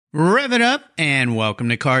Rev it up and welcome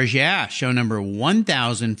to Cars Yeah, show number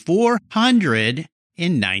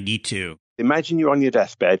 1492. Imagine you're on your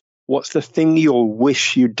deathbed. What's the thing you'll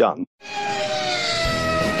wish you'd done?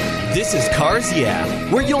 This is Cars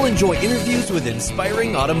Yeah, where you'll enjoy interviews with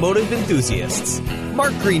inspiring automotive enthusiasts.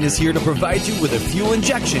 Mark Green is here to provide you with a fuel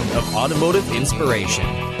injection of automotive inspiration.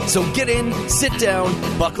 So get in, sit down,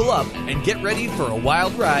 buckle up, and get ready for a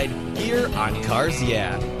wild ride here on Cars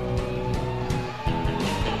Yeah.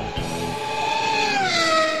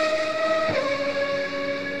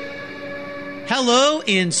 Hello,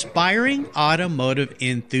 inspiring automotive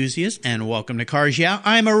enthusiasts, and welcome to Cars Yeah.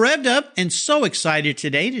 I'm revved up and so excited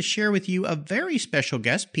today to share with you a very special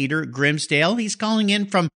guest, Peter Grimsdale. He's calling in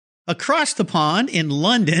from across the pond in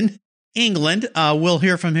London, England. We'll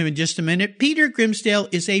hear from him in just a minute. Peter Grimsdale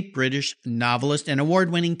is a British novelist and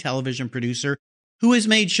award-winning television producer who has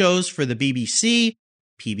made shows for the BBC,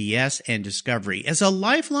 PBS, and Discovery. As a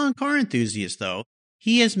lifelong car enthusiast, though,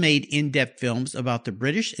 he has made in-depth films about the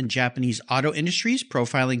British and Japanese auto industries,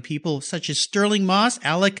 profiling people such as Stirling Moss,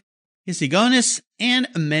 Alec Issigonis, and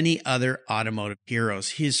many other automotive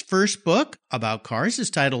heroes. His first book about cars is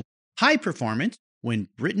titled High Performance: When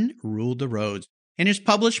Britain Ruled the Roads, and is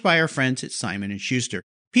published by our friends at Simon & Schuster.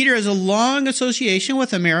 Peter has a long association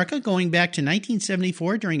with America, going back to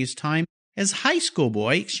 1974 during his time as high school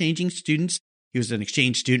boy exchanging students. He was an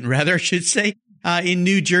exchange student, rather, I should say. In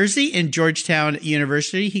New Jersey and Georgetown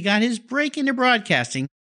University. He got his break into broadcasting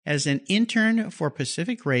as an intern for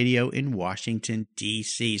Pacifica Radio in Washington,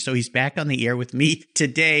 D.C. So he's back on the air with me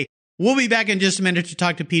today. We'll be back in just a minute to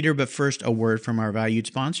talk to Peter, but first, a word from our valued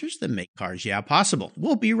sponsors that make Cars Yeah possible.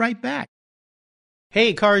 We'll be right back.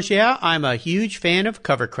 Hey, Cars Yeah, I'm a huge fan of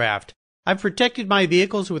Covercraft. I've protected my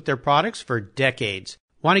vehicles with their products for decades.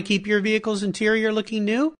 Want to keep your vehicle's interior looking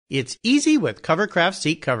new? It's easy with Covercraft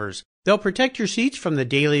seat covers. They'll protect your seats from the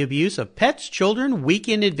daily abuse of pets, children,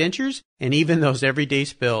 weekend adventures, and even those everyday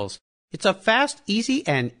spills. It's a fast, easy,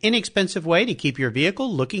 and inexpensive way to keep your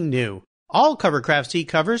vehicle looking new. All Covercraft seat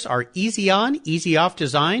covers are easy on, easy off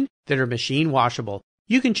design that are machine washable.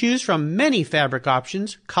 You can choose from many fabric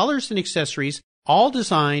options, colors, and accessories, all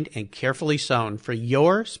designed and carefully sewn for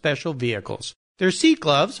your special vehicles. Their seat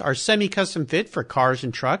gloves are semi-custom fit for cars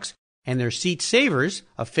and trucks, and their seat savers,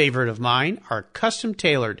 a favorite of mine, are custom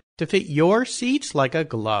tailored to fit your seats like a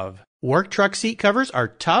glove. Work truck seat covers are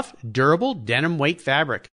tough, durable denim weight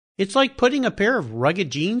fabric. It's like putting a pair of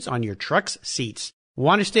rugged jeans on your truck's seats.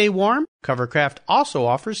 Want to stay warm? Covercraft also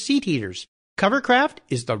offers seat heaters. Covercraft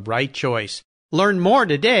is the right choice. Learn more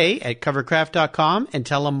today at covercraft.com and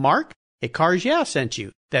tell them Mark at Cars Yeah sent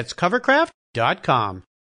you. That's covercraft.com.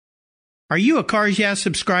 Are you a Cars Yeah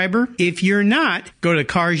subscriber? If you're not, go to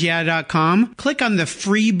carsyeah.com, click on the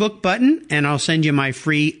free book button, and I'll send you my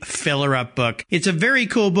free filler up book. It's a very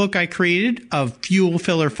cool book I created of fuel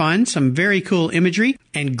filler fun, some very cool imagery,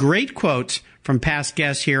 and great quotes from past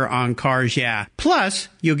guests here on Cars Yeah. Plus,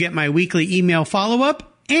 you'll get my weekly email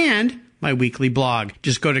follow-up and my weekly blog.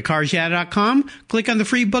 Just go to carsyeah.com, click on the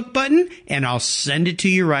free book button, and I'll send it to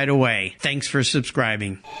you right away. Thanks for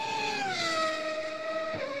subscribing.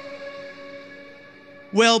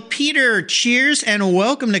 Well, Peter, cheers and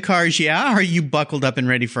welcome to Cars Yeah. Are you buckled up and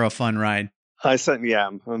ready for a fun ride? I certainly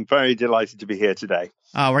am. I'm very delighted to be here today.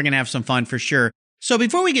 We're going to have some fun for sure. So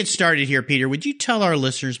before we get started here, Peter, would you tell our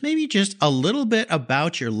listeners maybe just a little bit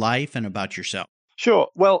about your life and about yourself? Sure.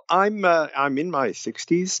 Well, I'm in my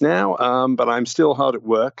 60s now, but I'm still hard at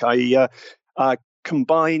work. I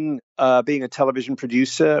combine being a television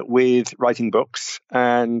producer with writing books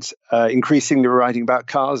and increasingly writing about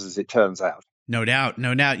cars, as it turns out. No doubt,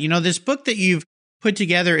 no doubt. You know, this book that you've put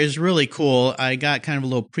together is really cool. I got kind of a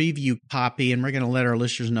little preview copy, and we're going to let our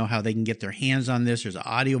listeners know how they can get their hands on this. There's an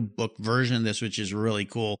audiobook version of this, which is a really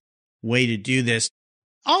cool way to do this.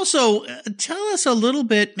 Also, tell us a little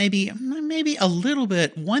bit, maybe a little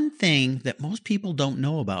bit, one thing that most people don't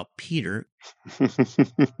know about Peter.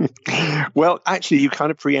 Well, actually, you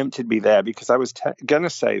kind of preempted me there, because I was going to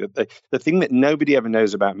say that the thing that nobody ever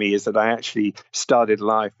knows about me is that I actually started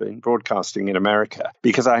life in broadcasting in America,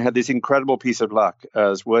 because I had this incredible piece of luck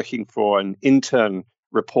as working for an intern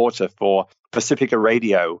reporter for Pacifica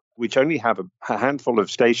Radio, which only have a handful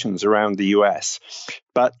of stations around the US,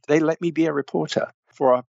 but they let me be a reporter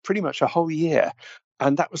for pretty much a whole year.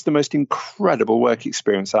 And that was the most incredible work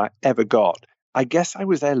experience I ever got. I guess I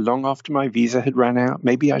was there long after my visa had ran out.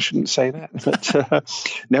 Maybe I shouldn't say that, but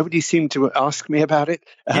nobody seemed to ask me about it.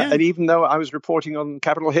 And even though I was reporting on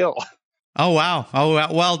Capitol Hill. Oh, wow. Oh,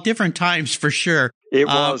 wow. Well, different times for sure. It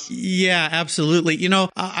was. Yeah, absolutely.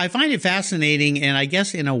 I find it fascinating. And I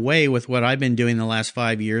guess in a way with what I've been doing the last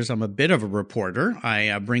 5 years, I'm a bit of a reporter.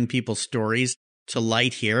 I bring people's stories to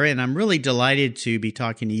light here. And I'm really delighted to be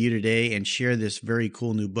talking to you today and share this very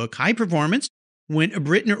cool new book, High Performance, When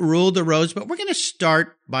Britain Ruled the Roads. But we're going to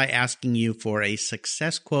start by asking you for a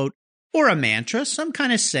success quote or a mantra, some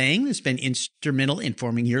kind of saying that's been instrumental in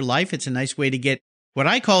forming your life. It's a nice way to get what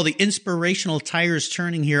I call the inspirational tires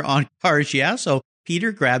turning here on Cars Yeah. So,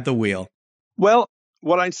 Peter, grab the wheel. Well,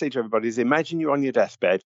 what I'd say to everybody is imagine you're on your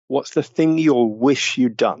deathbed. What's the thing you'll wish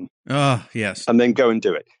you'd done? Oh, yes. And then go and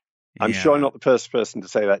do it. I'm Yeah. sure I'm not the first person to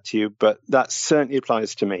say that to you, but that certainly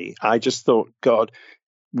applies to me. I just thought, God,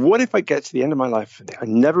 what if I get to the end of my life? I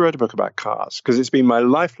never read a book about cars because it's been my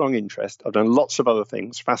lifelong interest. I've done lots of other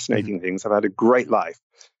things, fascinating things. I've had a great life.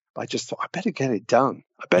 But I just thought, I better get it done.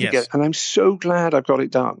 I better Yes. and I'm so glad I've got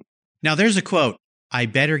it done. Now, there's a quote, I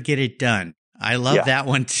better get it done. I love that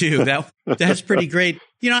one, too. That's pretty great.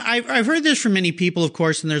 I've heard this from many people, of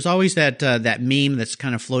course, and there's always that meme that's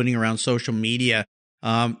kind of floating around social media,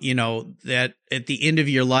 that at the end of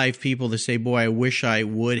your life, people that say, boy, I wish I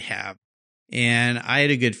would have. And I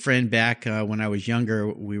had a good friend back when I was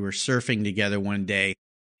younger. We were surfing together one day,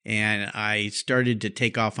 and I started to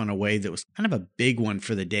take off on a wave that was kind of a big one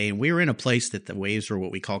for the day. And we were in a place that the waves were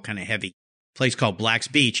what we call kind of heavy, a place called Black's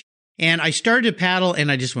Beach. And I started to paddle,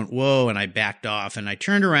 and I just went, whoa, and I backed off. And I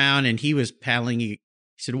turned around, and he was paddling. He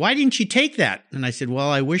said, why didn't you take that? And I said, well,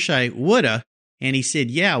 I wish I woulda. And he said,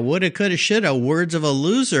 yeah, woulda, coulda, shoulda, words of a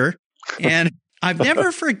loser. And I've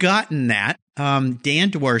never forgotten that. Dan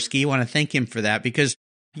Dworsky, I want to thank him for that, because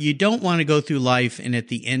you don't want to go through life and at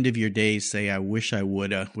the end of your days say, I wish I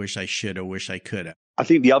woulda, wish I shoulda, wish I coulda. I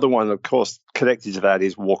think the other one, of course, connected to that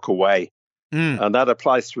is walk away. And that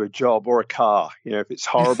applies to a job or a car. If it's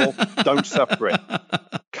horrible, don't suffer it.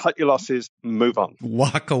 Cut your losses, move on.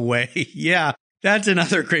 Walk away. Yeah, that's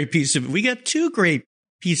another great piece of it. We got two great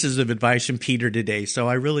pieces of advice from Peter today, so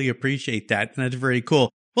I really appreciate that. And that's very cool.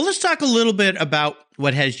 Well, let's talk a little bit about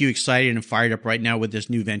what has you excited and fired up right now with this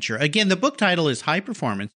new venture. Again, the book title is High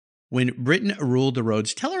Performance, When Britain Ruled the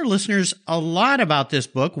Roads. Tell our listeners a lot about this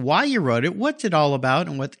book, why you wrote it, what's it all about,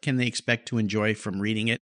 and what can they expect to enjoy from reading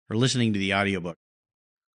it or listening to the audiobook.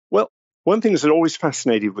 Well, one thing that always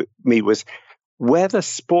fascinated me was where the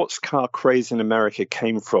sports car craze in America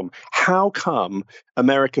came from. How come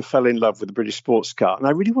America fell in love with the British sports car? And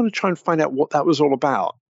I really want to try and find out what that was all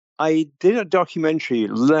about. I did a documentary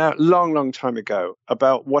long time ago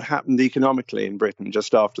about what happened economically in Britain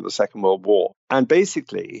just after the Second World War. And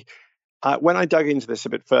basically, when I dug into this a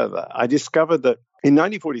bit further, I discovered that in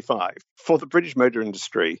 1945, for the British motor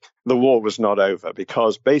industry, the war was not over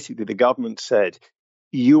because basically the government said,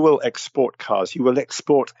 you will export cars, you will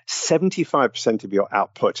export 75% of your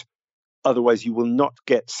output. Otherwise, you will not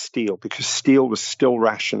get steel because steel was still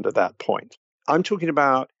rationed at that point. I'm talking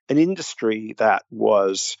about an industry that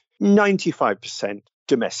was 95%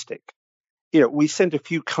 domestic. We sent a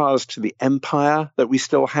few cars to the Empire that we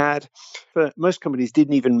still had, but most companies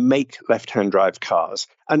didn't even make left-hand drive cars.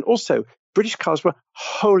 And also, British cars were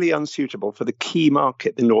wholly unsuitable for the key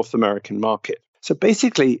market, the North American market. So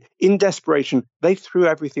basically, in desperation, they threw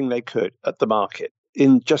everything they could at the market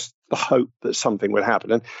in just the hope that something would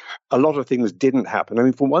happen. And a lot of things didn't happen. I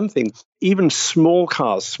mean, for one thing, even small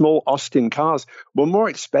cars, small Austin cars, were more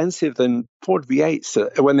expensive than Ford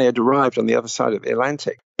V8s when they had arrived on the other side of the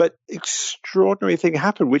Atlantic. But extraordinary thing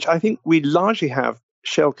happened, which I think we largely have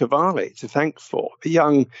Shel Cavalli to thank for.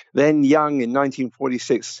 Then young in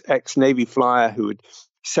 1946 ex-Navy flyer who had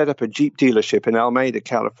set up a Jeep dealership in Alameda,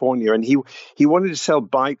 California, and he wanted to sell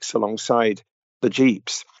bikes alongside the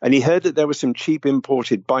Jeeps. And he heard that there were some cheap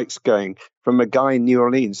imported bikes going from a guy in New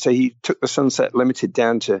Orleans. So he took the Sunset Limited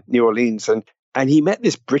down to New Orleans and he met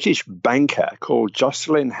this British banker called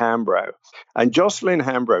Jocelyn Hambro. And Jocelyn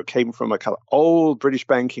Hambro came from a kind of old British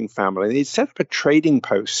banking family. And he'd set up a trading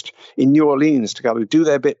post in New Orleans to kind of do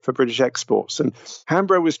their bit for British exports. And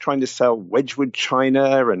Hambro was trying to sell Wedgwood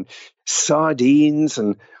china and sardines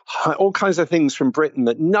and all kinds of things from Britain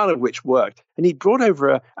that none of which worked. And he brought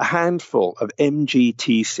over a handful of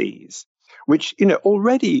MGTCs, which,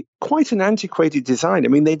 already quite an antiquated design. I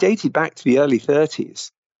mean, they dated back to the early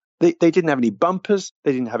 30s. They didn't have any bumpers.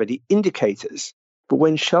 They didn't have any indicators. But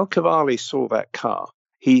when Shel Cavalli saw that car,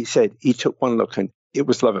 he said he took one look and it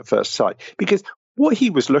was love at first sight. Because what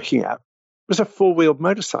he was looking at was a four-wheeled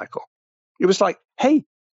motorcycle. It was like, hey,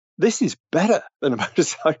 this is better than a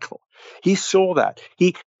motorcycle. He saw that.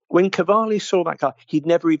 When Cavalli saw that car, he'd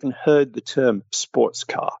never even heard the term sports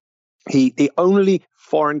car. The only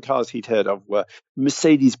foreign cars he'd heard of were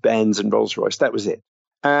Mercedes-Benz and Rolls-Royce. That was it.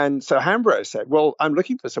 And so Hambro said, well, I'm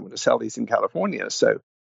looking for someone to sell these in California. So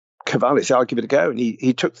Cavalli said, I'll give it a go. And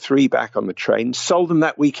he took 3 back on the train, sold them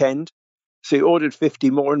that weekend. So he ordered 50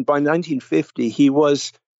 more. And by 1950, he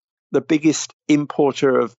was the biggest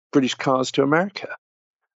importer of British cars to America.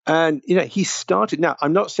 And, he started. Now,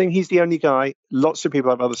 I'm not saying he's the only guy. Lots of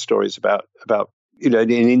people have other stories about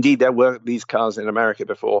and indeed, there were these cars in America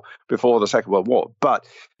before the Second World War. But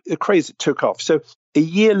the craze took off. So a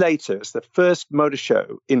year later, it's the first motor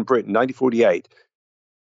show in Britain, 1948.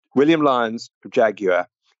 William Lyons of Jaguar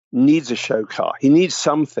needs a show car. He needs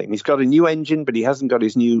something. He's got a new engine, but he hasn't got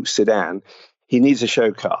his new sedan. He needs a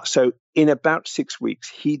show car. So in about 6 weeks,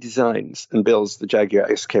 he designs and builds the Jaguar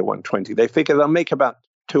XK120. They figure they'll make about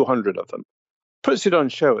 200 of them. Puts it on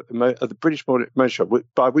show at the British Motor Show,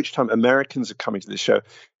 by which time Americans are coming to the show,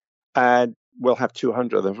 and we'll have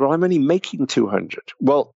 200 of them. Well, I'm only making 200.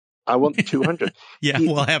 Well, I want 200.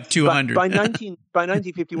 We'll have 200. By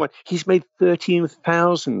 1951, he's made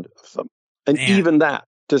 13,000 of them. And even that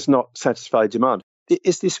does not satisfy demand.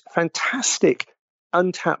 It's this fantastic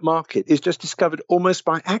untapped market. It's just discovered almost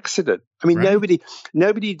by accident. I mean, nobody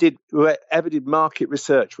ever did market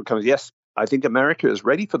research would come, yes, I think America is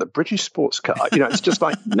ready for the British sports car. It's just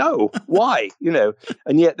like, no, why?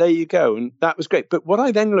 And yet there you go. And that was great. But what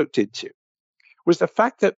I then looked into was the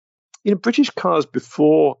fact that, British cars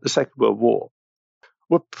before the Second World War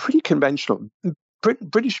were pretty conventional.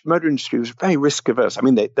 British motor industry was very risk averse. I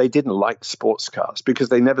mean, they didn't like sports cars because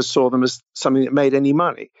they never saw them as something that made any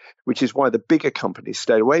money, which is why the bigger companies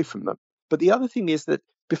stayed away from them. But the other thing is that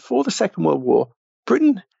before the Second World War,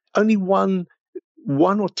 Britain only won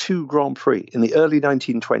 1 or 2 Grand Prix in the early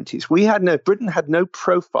 1920s. Britain had no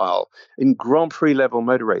profile in Grand Prix level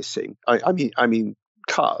motor racing. I mean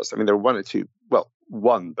cars. I mean, there were 1 or 2. Well,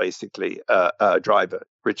 one basically driver,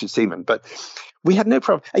 Richard Seaman, but we had no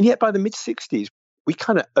problem. And yet, by the mid 60s, we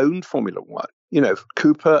kind of owned Formula One.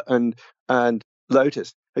 Cooper and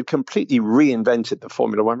Lotus had completely reinvented the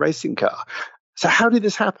Formula One racing car. So how did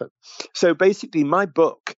this happen? So basically, my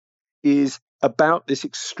book is about this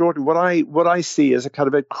extraordinary, what I see as a kind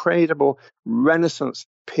of a credible Renaissance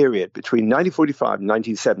period between 1945 and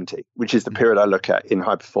 1970, which is the period I look at in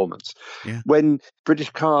high performance, when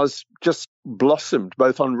British cars just blossomed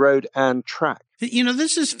both on road and track.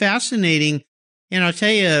 This is fascinating. And I'll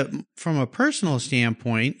tell you, from a personal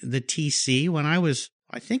standpoint, the TC, when I was,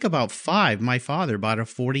 I think, about 5, my father bought a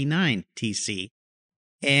 49 TC.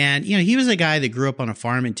 And, he was a guy that grew up on a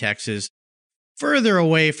farm in Texas, further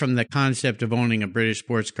away from the concept of owning a British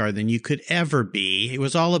sports car than you could ever be. It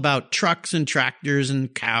was all about trucks and tractors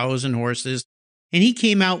and cows and horses. And he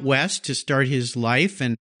came out west to start his life,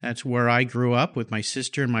 and that's where I grew up with my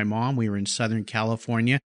sister and my mom. We were in Southern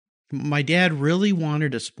California. My dad really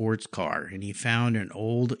wanted a sports car, and he found an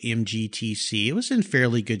old MGTC. It was in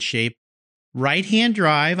fairly good shape. Right-hand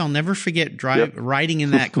drive. I'll never forget riding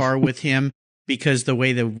in that car with him, because the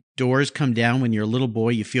way the doors come down when you're a little boy,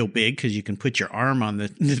 you feel big because you can put your arm on the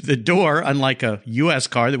door, unlike a U.S.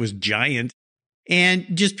 car that was giant. And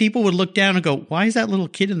just people would look down and go, why is that little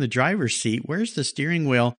kid in the driver's seat? Where's the steering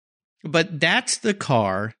wheel? But that's the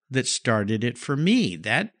car that started it for me.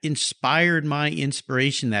 That inspired my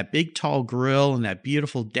inspiration, that big tall grille and that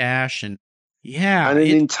beautiful dash. And an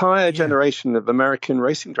entire generation of American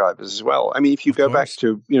racing drivers as well. I mean, if you go back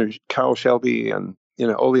to, Carroll Shelby and,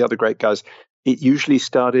 all the other great guys, it usually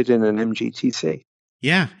started in an MGTC.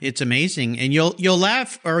 Yeah, it's amazing. And you'll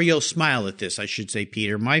laugh or you'll smile at this, I should say,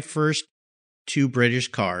 Peter. My first 2 British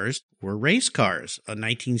cars were race cars, a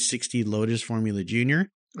 1960 Lotus Formula Junior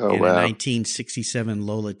and a 1967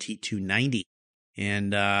 Lola T290.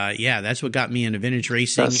 And that's what got me into vintage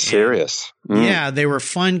racing. That's serious. Yeah, they were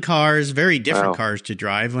fun cars, very different cars to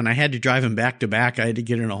drive. When I had to drive them back to back, I had to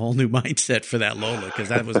get in a whole new mindset for that Lola because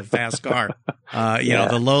that was a fast car.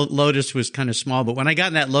 The Lotus was kind of small, but when I got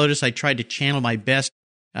in that Lotus, I tried to channel my best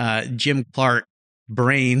Jim Clark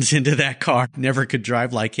brains into that car. Never could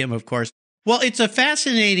drive like him, of course. Well, it's a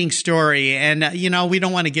fascinating story, and we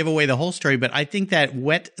don't want to give away the whole story, but I think that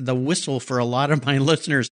wet the whistle for a lot of my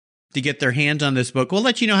listeners to get their hands on this book. We'll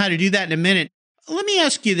let you know how to do that in a minute. Let me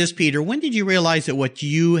ask you this, Peter. When did you realize that what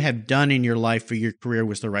you have done in your life for your career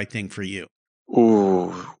was the right thing for you?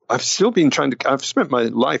 Oh, I've still been I've spent my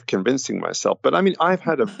life convincing myself, but I mean, I've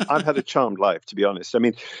had a charmed life, to be honest. I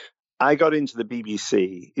mean, I got into the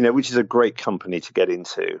BBC, which is a great company to get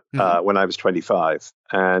into when I was 25.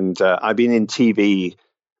 And I've been in TV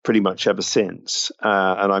pretty much ever since.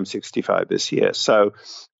 And I'm 65 this year. So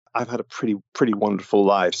I've had a pretty wonderful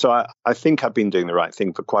life. So I think I've been doing the right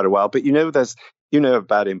thing for quite a while. But, there's you know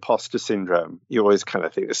about imposter syndrome. You always kind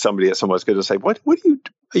of think there's somebody at somewhere's going to say, what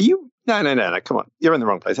are you? No, come on. You're in the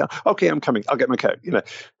wrong place. Okay, I'm coming. I'll get my coat.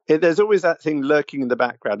 There's always that thing lurking in the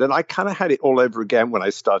background. And I kind of had it all over again when I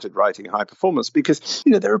started writing high performance because,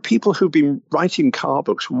 there are people who've been writing car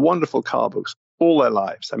books, wonderful car books, all their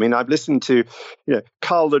lives. I mean, I've listened to,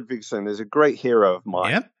 Carl Ludwigsen is a great hero of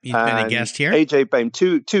mine. Yep, he's been a guest here. AJ Bain,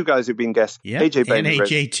 two guys who've been guests. Yep, AJ Bain and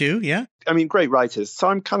AJ too, yeah. I mean, great writers. So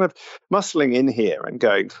I'm kind of muscling in here and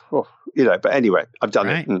going, but anyway, I've done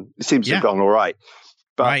it and it seems to have gone all right.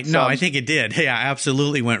 But, right. No, I think it did. Yeah,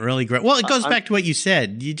 absolutely went really great. Well, it goes back to what you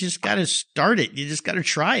said. You just got to start it. You just got to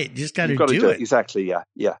try it. You just got to do it. Exactly.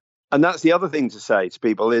 Yeah. And that's the other thing to say to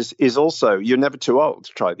people is also you're never too old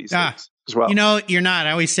to try these things as well. You're not.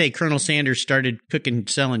 I always say Colonel Sanders started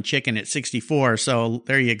selling chicken at 64. So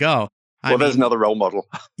there you go. There's another role model.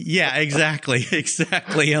 Yeah, exactly.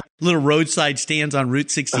 Little roadside stands on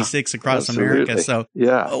Route 66 across America. So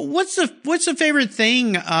yeah. What's the favorite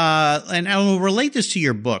thing? And I will relate this to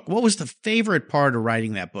your book. What was the favorite part of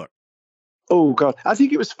writing that book? Oh, God. I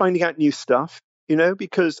think it was finding out new stuff.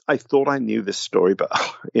 Because I thought I knew this story, but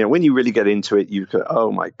when you really get into it, you go,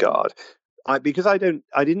 oh my God. Because I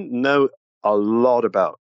didn't know a lot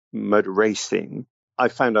about motor racing. I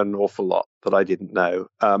found out an awful lot that I didn't know.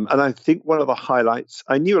 And I think one of the highlights,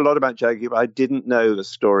 I knew a lot about Jaguar, but I didn't know the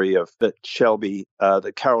story of that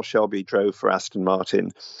Carroll Shelby drove for Aston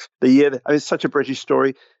Martin. The year that, it's such a British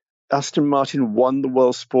story. Aston Martin won the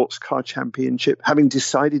World Sports Car Championship, having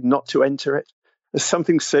decided not to enter it. There's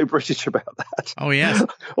something so British about that. Oh, yes.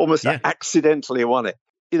 Almost accidentally won it.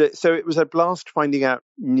 So it was a blast finding out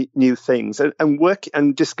new things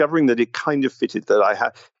and discovering that it kind of fitted that I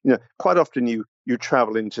had, quite often you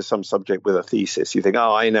travel into some subject with a thesis. You think,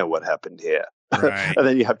 oh, I know what happened here. Right. And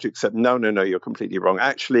then you have to accept, no, you're completely wrong.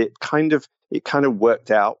 Actually, it kind of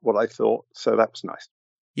worked out what I thought. So that was nice.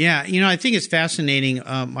 Yeah. I think it's fascinating.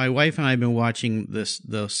 My wife and I have been watching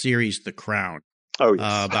the series, The Crown. Oh,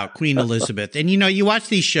 yes. About Queen Elizabeth. And, you watch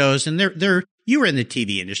these shows and you were in the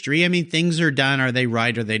TV industry. I mean, things are done. Are they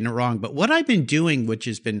right? Are they wrong? But what I've been doing, which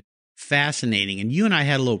has been fascinating, and you and I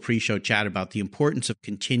had a little pre-show chat about the importance of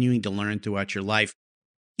continuing to learn throughout your life,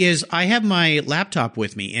 is I have my laptop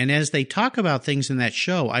with me. And as they talk about things in that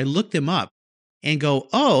show, I look them up and go,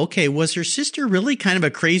 oh, okay, was her sister really kind of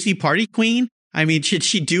a crazy party queen? I mean, should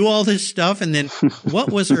she do all this stuff? And then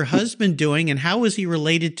what was her husband doing? And how was he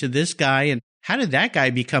related to this guy? And how did that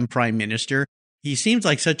guy become prime minister? He seems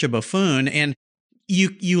like such a buffoon. And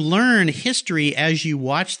you learn history as you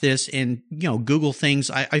watch this and, Google things.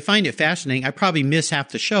 I find it fascinating. I probably miss half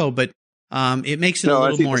the show, but it makes it a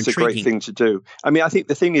little more intriguing. It's a great thing to do. I mean, I think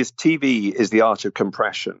the thing is TV is the art of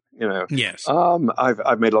compression, Yes.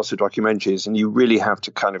 I've made lots of documentaries and you really have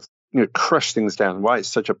to kind of, crush things down. Why it's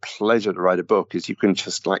such a pleasure to write a book is you can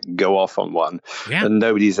just go off on one and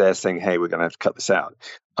nobody's there saying, hey, we're going to have to cut this out.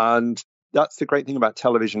 And that's the great thing about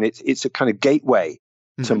television. It's a kind of gateway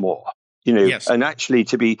to more, Yes. And actually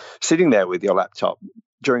to be sitting there with your laptop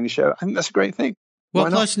during the show, I think that's a great thing. Well,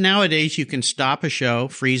 plus nowadays you can stop a show,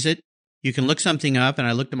 freeze it. You can look something up. And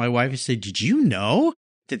I looked at my wife and said, did you know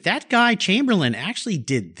that guy Chamberlain actually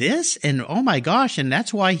did this? And oh my gosh. And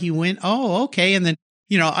that's why he went, oh, okay. And then,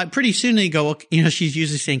 pretty soon they go, she's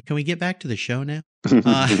usually saying, can we get back to the show now?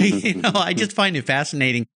 I just find it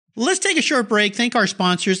fascinating. Let's take a short break, thank our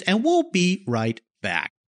sponsors, and we'll be right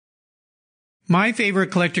back. My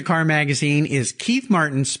favorite collector car magazine is Keith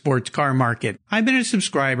Martin's Sports Car Market. I've been a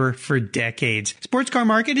subscriber for decades. Sports Car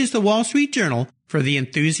Market is the Wall Street Journal for the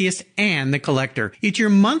enthusiast and the collector. It's your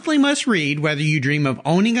monthly must-read whether you dream of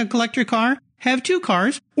owning a collector car, have 2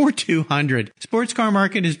 cars, or 200. Sports Car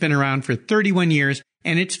Market has been around for 31 years,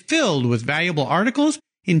 and it's filled with valuable articles,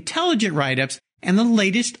 intelligent write-ups, and the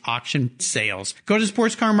latest auction sales. Go to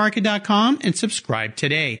sportscarmarket.com and subscribe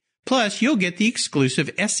today. Plus, you'll get the exclusive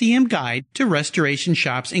SCM guide to restoration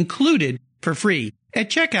shops included for free. At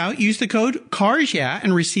checkout, use the code CARSYEAH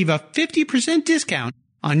and receive a 50% discount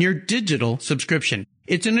on your digital subscription.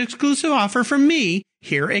 It's an exclusive offer from me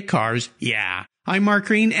here at Cars Yeah. I'm Mark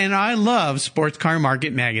Green, and I love Sports Car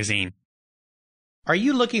Market magazine. Are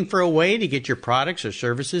you looking for a way to get your products or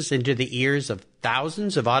services into the ears of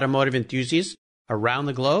thousands of automotive enthusiasts around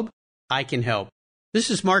the globe? I can help.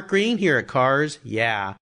 This is Mark Green here at Cars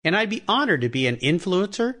Yeah, and I'd be honored to be an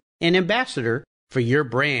influencer and ambassador for your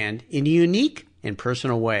brand in a unique and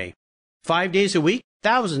personal way. 5 days a week,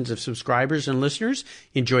 thousands of subscribers and listeners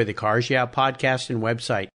enjoy the Cars Yeah podcast and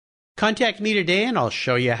website. Contact me today and I'll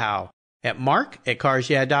show you how at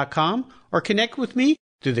mark@carsyeah.com or connect with me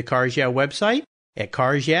through the Cars Yeah website at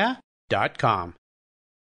carsyeah.com.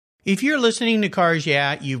 If you're listening to Cars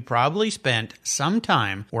Yeah, you've probably spent some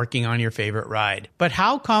time working on your favorite ride. But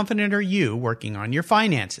how confident are you working on your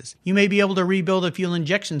finances? You may be able to rebuild a fuel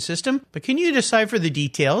injection system, but can you decipher the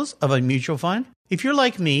details of a mutual fund? If you're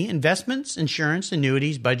like me, investments, insurance,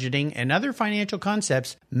 annuities, budgeting, and other financial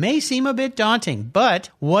concepts may seem a bit daunting, but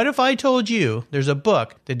what if I told you there's a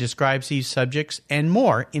book that describes these subjects and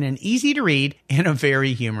more in an easy-to-read and a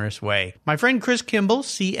very humorous way? My friend Chris Kimball,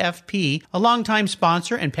 CFP, a longtime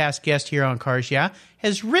sponsor and past guest here on Cars Yeah,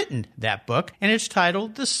 has written that book, and it's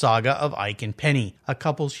titled The Saga of Ike and Penny, a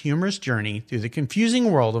couple's humorous journey through the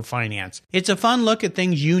confusing world of finance. It's a fun look at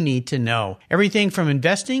things you need to know. Everything from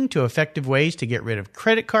investing to effective ways to get rid of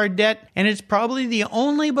credit card debt, and it's probably the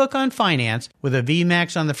only book on finance with a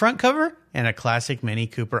VMAX on the front cover and a classic Mini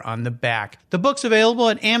Cooper on the back. The book's available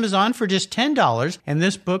at Amazon for just $10, and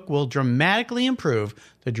this book will dramatically improve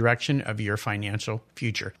the direction of your financial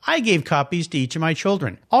future. I gave copies to each of my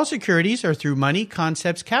children. All securities are through Money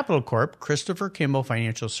Concepts Capital Corp. Christopher Kimball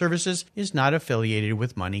Financial Services is not affiliated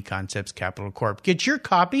with Money Concepts Capital Corp. Get your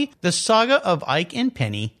copy, The Saga of Ike and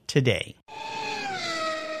Penny, today.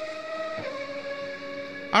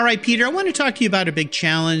 All right, Peter, I want to talk to you about a big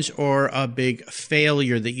challenge or a big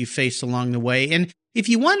failure that you faced along the way. And if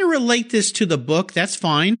you want to relate this to the book, that's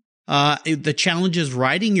fine. The challenges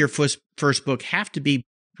writing your first book have to be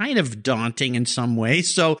kind of daunting in some way.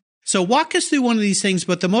 So walk us through one of these things.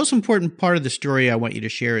 But the most important part of the story I want you to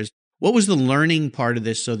share is, what was the learning part of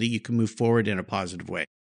this so that you can move forward in a positive way?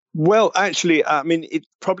 Well, actually, I mean, it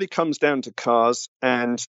probably comes down to cars.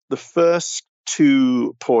 And the first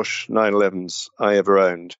two Porsche 911s I ever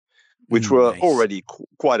owned, which were already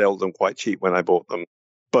quite old and quite cheap when I bought them.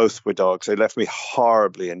 Both were dogs. They left me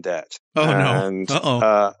horribly in debt. Oh, and,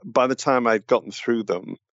 no. by the time I'd gotten through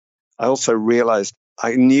them, I also realized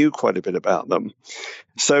I knew quite a bit about them.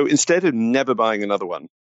 So instead of never buying another one,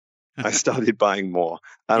 I started buying more.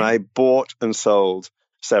 And I bought and sold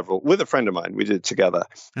several with a friend of mine. We did it together.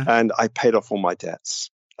 And I paid off all my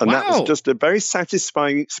debts. And that was just a very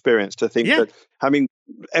satisfying experience to think that, I mean,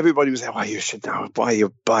 everybody was saying, well, you should know why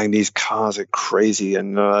you're buying these cars are crazy.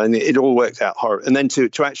 And it all worked out horrible. And then to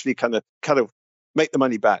actually kind of make the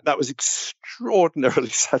money back, that was extraordinarily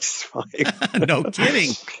satisfying. No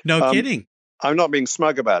kidding. No kidding. I'm not being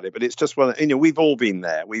smug about it, but it's just we've all been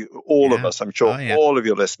there. All of us, I'm sure, all of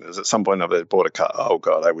your listeners at some point have bought a car. Oh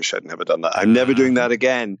God, I wish I'd never done that. I'm never doing that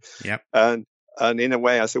again. Yep. And in a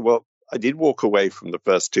way I said, well, I did walk away from the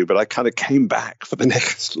first two, but I kind of came back for the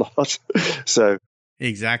next lot. So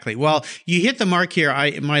exactly. Well, you hit the mark here.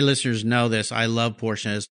 My listeners know this. I love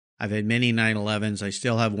Porsches. I've had many 911s. I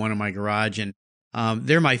still have one in my garage, and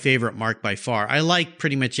they're my favorite marque by far. I like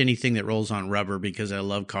pretty much anything that rolls on rubber because I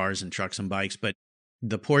love cars and trucks and bikes, but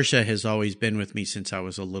the Porsche has always been with me since I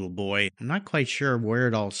was a little boy. I'm not quite sure where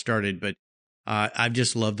it all started, but I've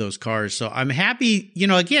just loved those cars. So I'm happy.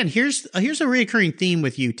 Again, here's a recurring theme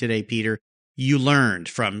with you today, Peter. You learned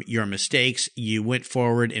from your mistakes. You went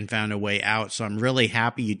forward and found a way out. So I'm really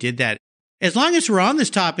happy you did that. As long as we're on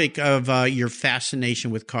this topic of your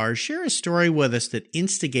fascination with cars, share a story with us that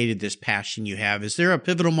instigated this passion you have. Is there a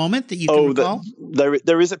pivotal moment that you can recall?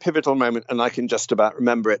 There is a pivotal moment, and I can just about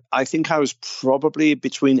remember it. I think I was probably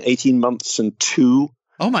between 18 months and 2.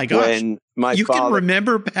 Oh my gosh! When you can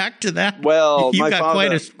remember back to that? Well, you've got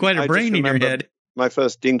quite a brain in your head. My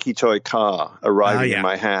first dinky toy car arriving in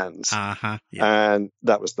my hands, and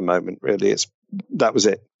that was the moment. Really, that was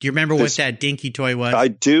it. Do you remember what that dinky toy was? I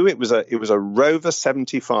do. It was a Rover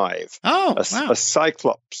 75. Oh, a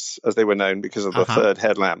Cyclops, as they were known because of the third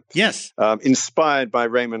headlamp. Yes, inspired by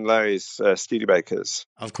Raymond Loewy's Studebakers.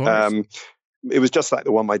 Of course. It was just like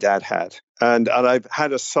the one my dad had. And I've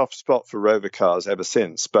had a soft spot for Rover cars ever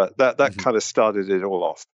since. But that kind of started it all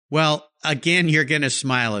off. Well, again, you're going to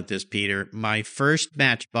smile at this, Peter. My first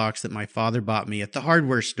Matchbox that my father bought me at the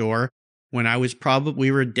hardware store when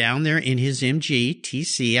we were down there in his MG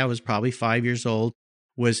TC, I was probably 5 years old,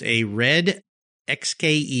 was a red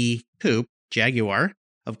XKE coupe, Jaguar,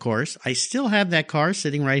 of course. I still have that car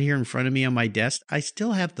sitting right here in front of me on my desk. I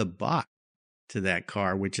still have the box to that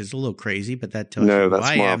car, which is a little crazy, but that tells you who that's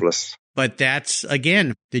I marvelous. am. But that's,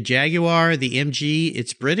 again, the Jaguar, the MG,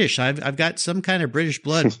 it's British. I've got some kind of British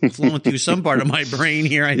blood flowing through some part of my brain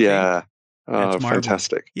here, I think. Yeah. Oh,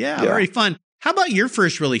 fantastic. Yeah, very fun. How about your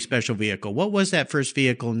first really special vehicle? What was that first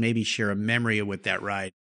vehicle, and maybe share a memory with that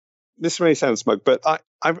ride? This may sound smug, but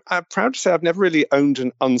I'm proud to say I've never really owned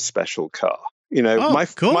an unspecial car. My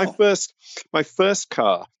first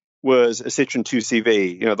car was a Citroen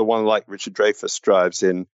 2CV, the one like Richard Dreyfuss drives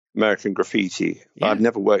in American Graffiti. Yeah. I've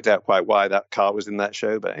never worked out quite why that car was in that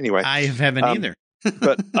show, but anyway. I haven't either.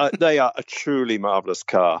 But they are a truly marvelous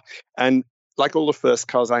car. And like all the first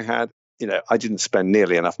cars I had, I didn't spend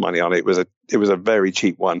nearly enough money on it. It was a very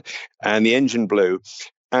cheap one, and the engine blew.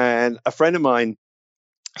 And a friend of mine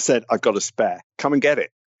said, "I've got a spare. Come and get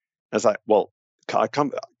it." I was like, "Well,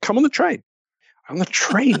 come on the train." On the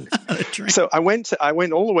train. So I went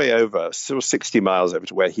all the way over, still 60 miles over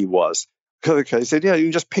to where he was. Okay, he said, "Yeah, you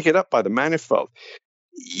can just pick it up by the manifold."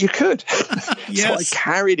 You could. Yes. So I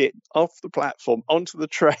carried it off the platform onto the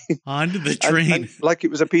train. Onto the train. And like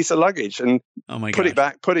it was a piece of luggage, and put it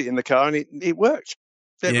back, put it in the car, and it worked.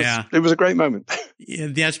 It was a great moment. Yeah,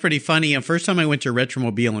 that's pretty funny. First time I went to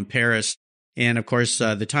Retromobile in Paris, and of course,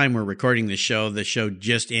 the time we're recording the show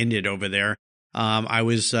just ended over there. I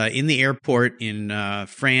was in the airport in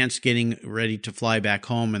France getting ready to fly back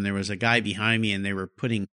home, and there was a guy behind me, and they were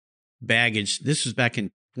putting baggage. This was back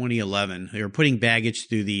in 2011. They were putting baggage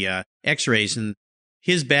through the x-rays, and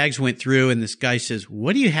his bags went through, and this guy says,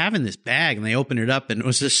 "What do you have in this bag?" And they opened it up, and it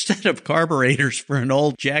was a set of carburetors for an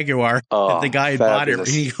old Jaguar that the guy had bought it. And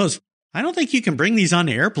he goes, "I don't think you can bring these on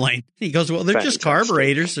the airplane." He goes, "Well, they're just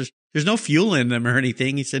carburetors. There's no fuel in them or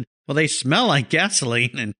anything." He said, "Well, they smell like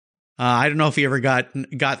gasoline." And I don't know if he ever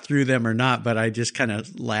got through them or not, but I just kind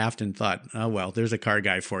of laughed and thought, "Oh, well, there's a car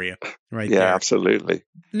guy for you right there." Yeah, absolutely.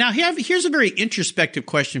 Now, here's a very introspective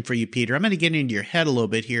question for you, Peter. I'm going to get into your head a little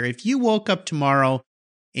bit here. If you woke up tomorrow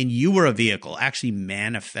and you were a vehicle, actually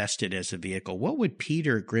manifested as a vehicle, what would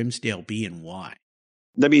Peter Grimsdale be and why?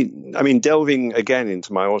 Delving again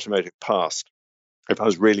into my automotive past, if I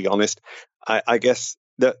was really honest, I guess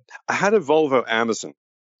that I had a Volvo Amazon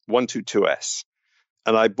 122S.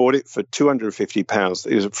 And I bought it for £250.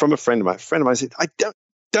 It was from a friend of mine. A friend of mine said,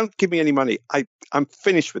 don't give me any money. I'm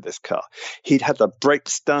finished with this car. He'd had the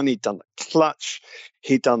brakes done. He'd done the clutch.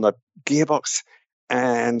 He'd done the gearbox.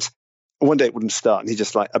 And one day it wouldn't start. And he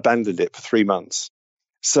just abandoned it for 3 months.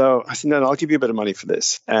 So I said, no, I'll give you a bit of money for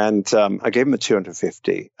this. And I gave him the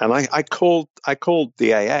 $250. And I called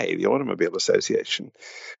the AA, the Automobile Association.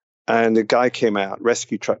 And a guy came out,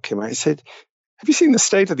 rescue truck came out. He said, "Have you seen the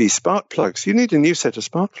state of these spark plugs? You need a new set of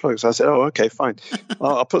spark plugs." I said, "Oh, okay, fine.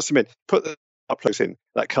 I'll put some in." Put the spark plugs in.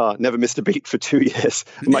 That car never missed a beat for 2 years.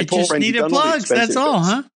 My poor friend needed plugs. That's all,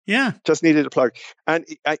 huh? Yeah. Just needed a plug. And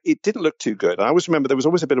it didn't look too good. I always remember there was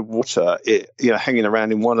always a bit of water hanging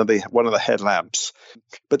around in one of the headlamps.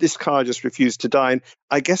 But this car just refused to die. And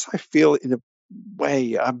I guess I feel in a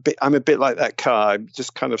way I'm a bit like that car. I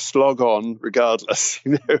just kind of slog on regardless.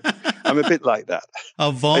 I'm a bit like that.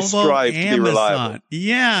 A Volvo I strive to be reliable.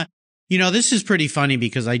 Yeah. This is pretty funny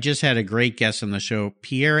because I just had a great guest on the show,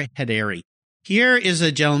 Pierre Hederi. Pierre is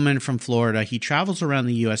a gentleman from Florida. He travels around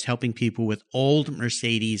the U.S. helping people with old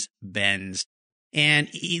Mercedes-Benz. And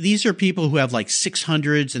these are people who have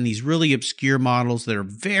 600s and these really obscure models that are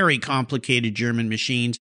very complicated German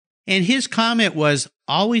machines. And his comment was,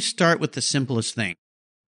 always start with the simplest thing.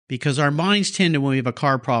 Because our minds tend to, when we have a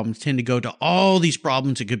car problem, tend to go to all these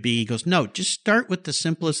problems it could be. He goes, no, just start with the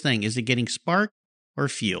simplest thing. Is it getting spark or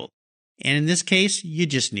fuel? And in this case, you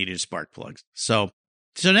just needed spark plugs. So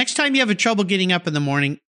next time you have trouble getting up in the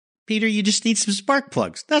morning, Peter, you just need some spark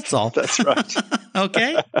plugs. That's all. That's right.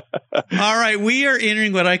 Okay? All right. We are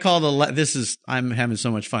entering what I call I'm having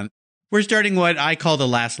so much fun. We're starting what I call the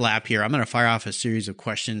last lap here. I'm going to fire off a series of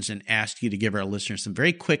questions and ask you to give our listeners some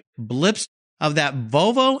very quick blips of that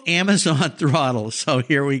Volvo Amazon throttle. So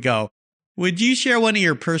here we go. Would you share one of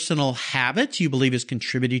your personal habits you believe has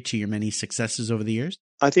contributed to your many successes over the years?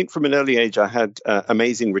 I think from an early age, I had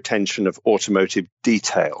amazing retention of automotive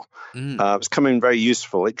detail. It was coming very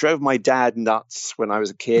useful. It drove my dad nuts when I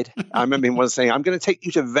was a kid. I remember him once saying, "I'm going to take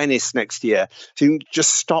you to Venice next year. So you can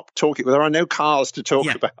just stop talking. There are no cars to talk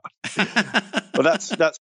about." But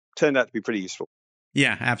that's turned out to be pretty useful.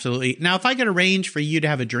 Yeah, absolutely. Now, if I could arrange for you to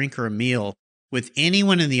have a drink or a meal with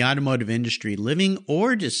anyone in the automotive industry, living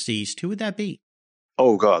or deceased, who would that be?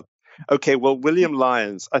 Oh, God. Okay, well, William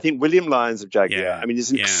Lyons. I think William Lyons of Jaguar,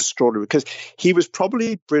 is extraordinary because he was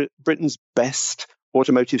probably Britain's best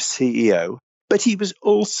automotive CEO, but he was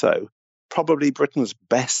also probably Britain's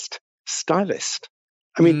best stylist.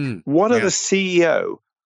 What other CEO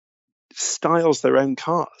styles their own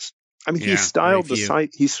cars? He styled the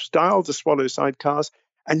Swallow sidecars,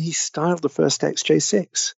 and he styled the first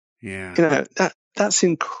XJ6. Yeah. That's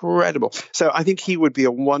incredible. So I think he would be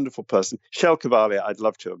a wonderful person. Shell Cavalier, I'd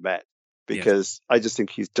love to have met because I just think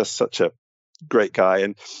he's just such a great guy.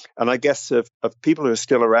 And I guess of people who are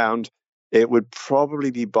still around, it would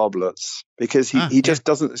probably be Bob Lutz because he just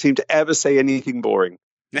doesn't seem to ever say anything boring.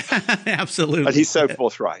 Absolutely. And he's so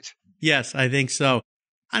forthright. Yes, I think so.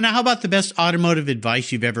 And now, how about the best automotive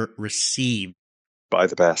advice you've ever received? Buy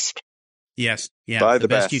the best. Yes. Yeah. Buy the the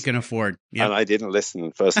best best you can afford. Yep. And I didn't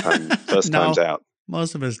listen first No, times out.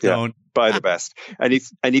 most of us Yeah, don't. buy the best. And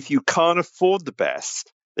if you can't afford the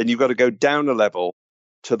best, then you've got to go down a level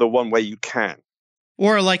to the one where you can.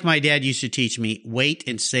 Or like my dad used to teach me, wait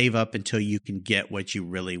and save up until you can get what you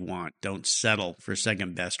really want. Don't settle for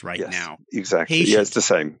second best right now. Exactly. Patient. Yeah, it's the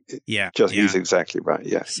same. He's exactly right.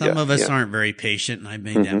 Yeah. Some of us aren't very patient, and I've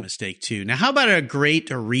made that mistake too. Now, how about a great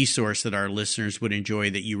resource that our listeners would enjoy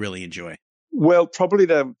that you really enjoy? Well, probably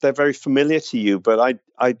they're very familiar to you, but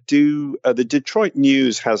I do. The Detroit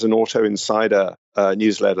News has an Auto Insider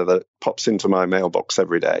newsletter that pops into my mailbox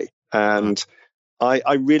every day, and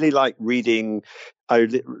I really like reading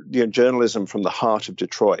journalism from the heart of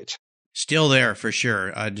Detroit. Still there for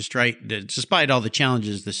sure. Despite all the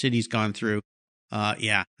challenges the city's gone through,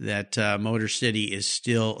 that Motor City is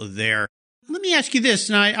still there. Let me ask you this.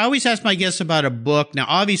 Now, I always ask my guests about a book. Now,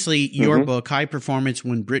 obviously, your book, High Performance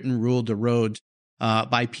When Britain Ruled the Roads,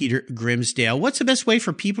 by Peter Grimsdale. What's the best way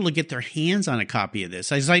for people to get their hands on a copy of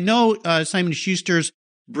this? As I know, Simon & Schuster's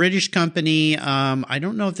British company. I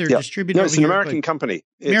don't know if they're distributed. No, it's an American company.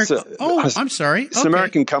 I'm sorry. It's an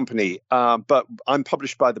American company, but I'm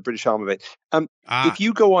published by the British arm of it. If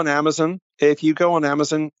you go on Amazon,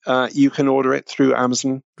 you can order it through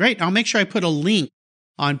Amazon. Great. I'll make sure I put a link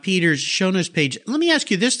on Peter's show notes page. Let me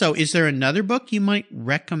ask you this, though. Is there another book you might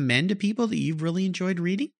recommend to people that you've really enjoyed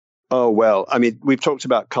reading? Oh, well, I mean, we've talked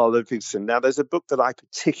about Carl Ludwigson. Now, there's a book that I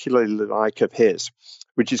particularly like of his,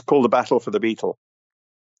 which is called The Battle for the Beetle.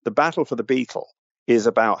 The Battle for the Beetle is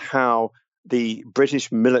about how the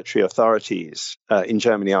British military authorities in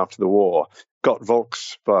Germany after the war got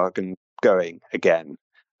Volkswagen going again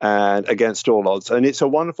and against all odds. And it's a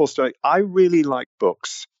wonderful story. I really like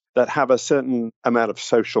books that have a certain amount of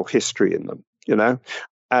social history in them, you know?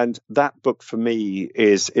 And that book for me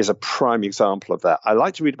is a prime example of that. I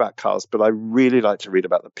like to read about cars, but I really like to read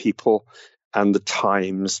about the people and the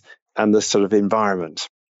times and the sort of environment.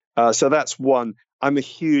 So that's one. I'm a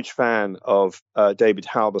huge fan of David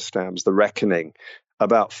Halberstam's The Reckoning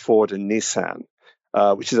about Ford and Nissan,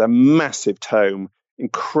 which is a massive tome,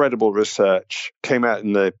 incredible research, came out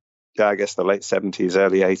in the late 70s,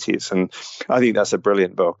 early 80s. And I think that's a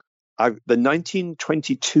brilliant book. The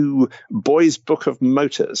 1922 Boy's Book of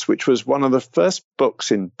Motors, which was one of the first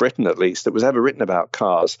books in Britain, at least, that was ever written about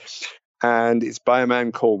cars. And it's by a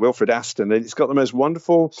man called Wilfred Aston. And it's got the most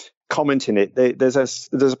wonderful comment in it. There's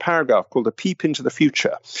a paragraph called A Peep into the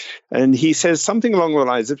Future. And he says something along the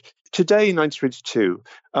lines of, today in 1922,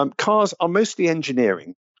 cars are mostly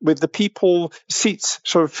engineering, with the people seats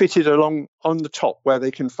sort of fitted along on the top where they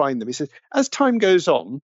can find them. He says, as time goes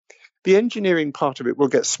on, the engineering part of it will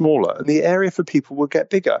get smaller and the area for people will get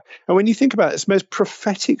bigger. And when you think about it, it's the most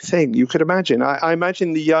prophetic thing you could imagine. I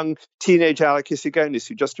imagine the young teenage Alec Issigonis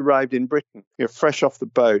who just arrived in Britain, fresh off the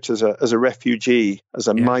boat as a refugee, as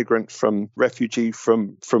a migrant refugee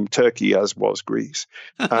from Turkey, as was Greece,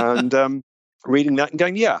 and reading that and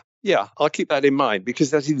going, yeah, I'll keep that in mind, because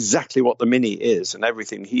that's exactly what the Mini is and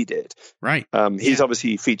everything he did. Right. He's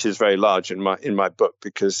obviously features very large in my book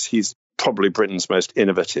because he's probably Britain's most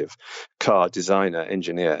innovative car designer,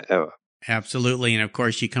 engineer ever. Absolutely. And of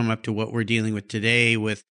course, you come up to what we're dealing with today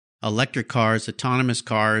with electric cars, autonomous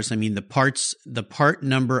cars. I mean, the part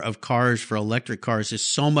number of cars for electric cars is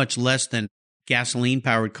so much less than gasoline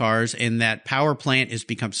powered cars. And that power plant has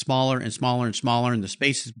become smaller and smaller and smaller, and the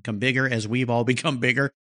space has become bigger as we've all become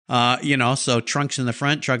bigger. So trunks in the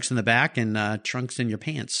front, trunks in the back, and trunks in your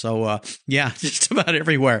pants. So, just about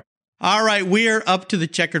everywhere. All right, we're up to the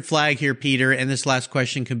checkered flag here, Peter, and this last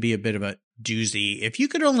question can be a bit of a doozy. If you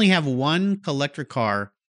could only have one collector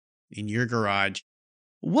car in your garage,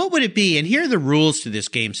 what would it be? And here are the rules to this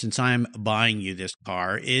game, since I'm buying you this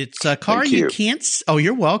car. It's a car you can't... Oh,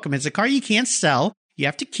 you're welcome. It's a car you can't sell. You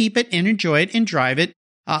have to keep it and enjoy it and drive it.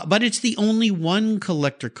 But it's the only one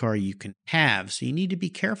collector car you can have, so you need to be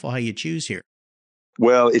careful how you choose here.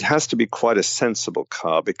 Well, it has to be quite a sensible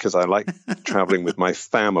car because I like traveling with my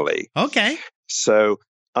family. Okay. So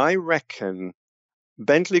I reckon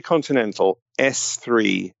Bentley Continental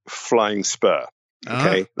S3 Flying Spur.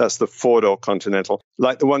 Okay. That's the four-door Continental,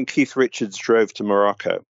 like the one Keith Richards drove to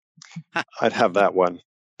Morocco. I'd have that one.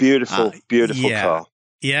 Beautiful car.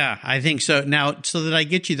 Yeah, I think so. Now, so that I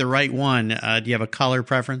get you the right one, do you have a color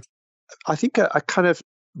preference? I think a kind of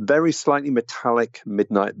very slightly metallic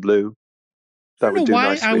midnight blue. I don't know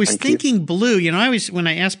why I was thinking blue. When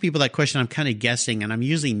I ask people that question, I'm kind of guessing, and I'm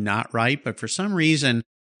usually not right. But for some reason,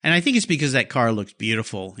 and I think it's because that car looks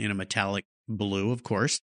beautiful in a metallic blue, of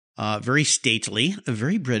course. Very stately,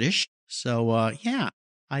 very British. So,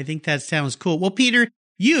 I think that sounds cool. Well, Peter,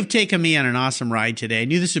 You have taken me on an awesome ride today. I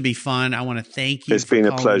knew this would be fun. I want to thank you. It's been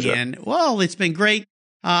a pleasure. Well, it's been great.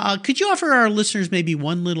 Could you offer our listeners maybe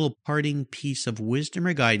one little parting piece of wisdom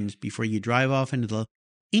or guidance before you drive off into the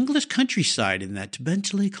English countryside in that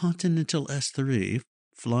Bentley Continental S3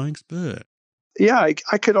 Flying Spur? Yeah,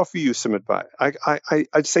 I could offer you some advice.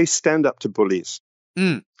 I'd say stand up to bullies.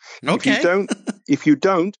 Okay. If you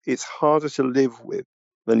don't, it's harder to live with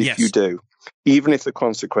than if you do, even if the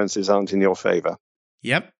consequences aren't in your favor.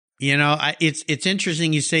 Yep. It's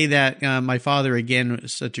interesting you say that. My father, again,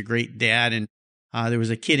 was such a great dad. And there was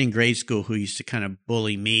a kid in grade school who used to kind of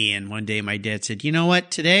bully me. And one day my dad said, you know what,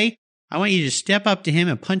 today I want you to step up to him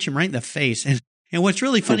and punch him right in the face. And what's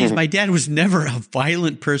really funny is my dad was never a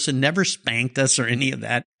violent person, never spanked us or any of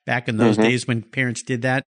that back in those days when parents did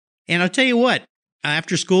that. And I'll tell you what,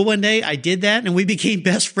 after school one day, I did that and we became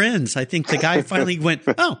best friends. I think the guy finally went,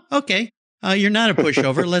 oh, okay. You're not a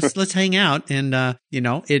pushover. Let's hang out. And,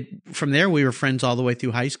 from there, we were friends all the way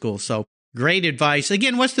through high school. So great advice.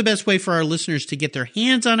 Again, what's the best way for our listeners to get their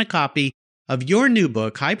hands on a copy of your new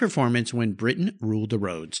book, High Performance When Britain Ruled the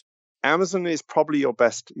Roads? Amazon is probably your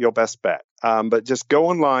best bet. But just go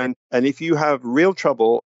online. And if you have real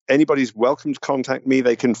trouble, anybody's welcome to contact me.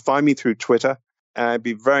 They can find me through Twitter. I'd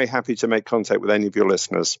be very happy to make contact with any of your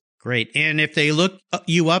listeners. Great. And if they look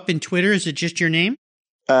you up in Twitter, is it just your name?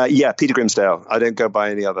 Yeah, Peter Grimsdale. I don't go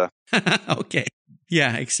by any other. Okay.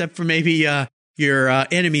 Yeah, except for maybe your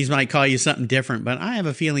enemies might call you something different, but I have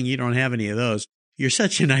a feeling you don't have any of those. You're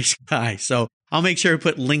such a nice guy. So I'll make sure to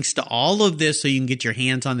put links to all of this so you can get your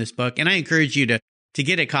hands on this book. And I encourage you to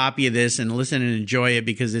get a copy of this and listen and enjoy it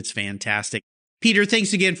because it's fantastic. Peter,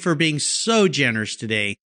 thanks again for being so generous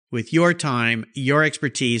today with your time, your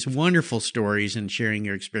expertise, wonderful stories, and sharing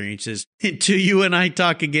your experiences. Until you and I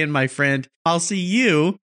talk again, my friend, I'll see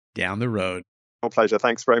you down the road. My pleasure.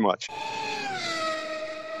 Thanks very much.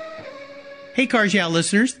 Hey, Cars Yeah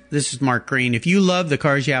listeners, this is Mark Green. If you love the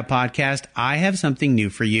Cars Yeah podcast, I have something new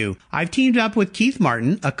for you. I've teamed up with Keith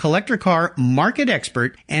Martin, a collector car market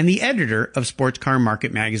expert and the editor of Sports Car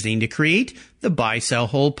Market magazine, to create the Buy, Sell,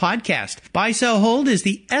 Hold podcast. Buy, Sell, Hold is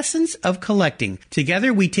the essence of collecting.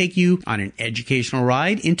 Together, we take you on an educational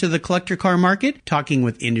ride into the collector car market, talking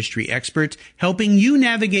with industry experts, helping you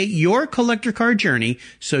navigate your collector car journey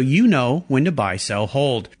so you know when to buy, sell,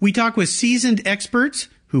 hold. We talk with seasoned experts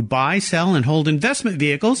who buy, sell, and hold investment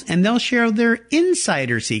vehicles, and they'll share their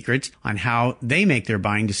insider secrets on how they make their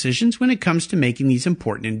buying decisions when it comes to making these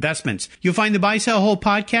important investments. You'll find the Buy, Sell, Hold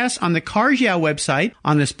podcast on the Cars Yeah website,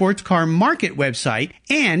 on the Sports Car Market website,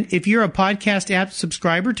 and if you're a podcast app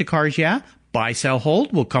subscriber to Cars Yeah, Buy, Sell,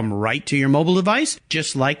 Hold will come right to your mobile device,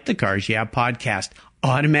 just like the Cars Yeah podcast.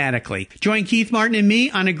 Automatically. Join Keith Martin and me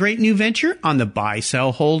on a great new venture on the Buy,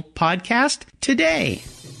 Sell, Hold podcast today.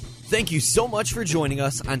 Thank you so much for joining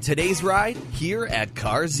us on today's ride here at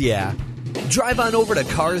Cars Yeah. Drive on over to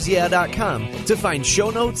carsyeah.com to find show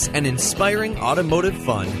notes and inspiring automotive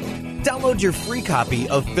fun. Download your free copy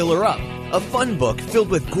of Filler Up, a fun book filled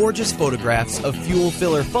with gorgeous photographs of fuel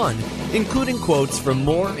filler fun, including quotes from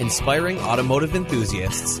more inspiring automotive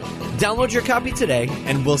enthusiasts. Download your copy today,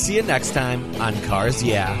 and we'll see you next time on Cars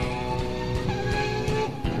Yeah.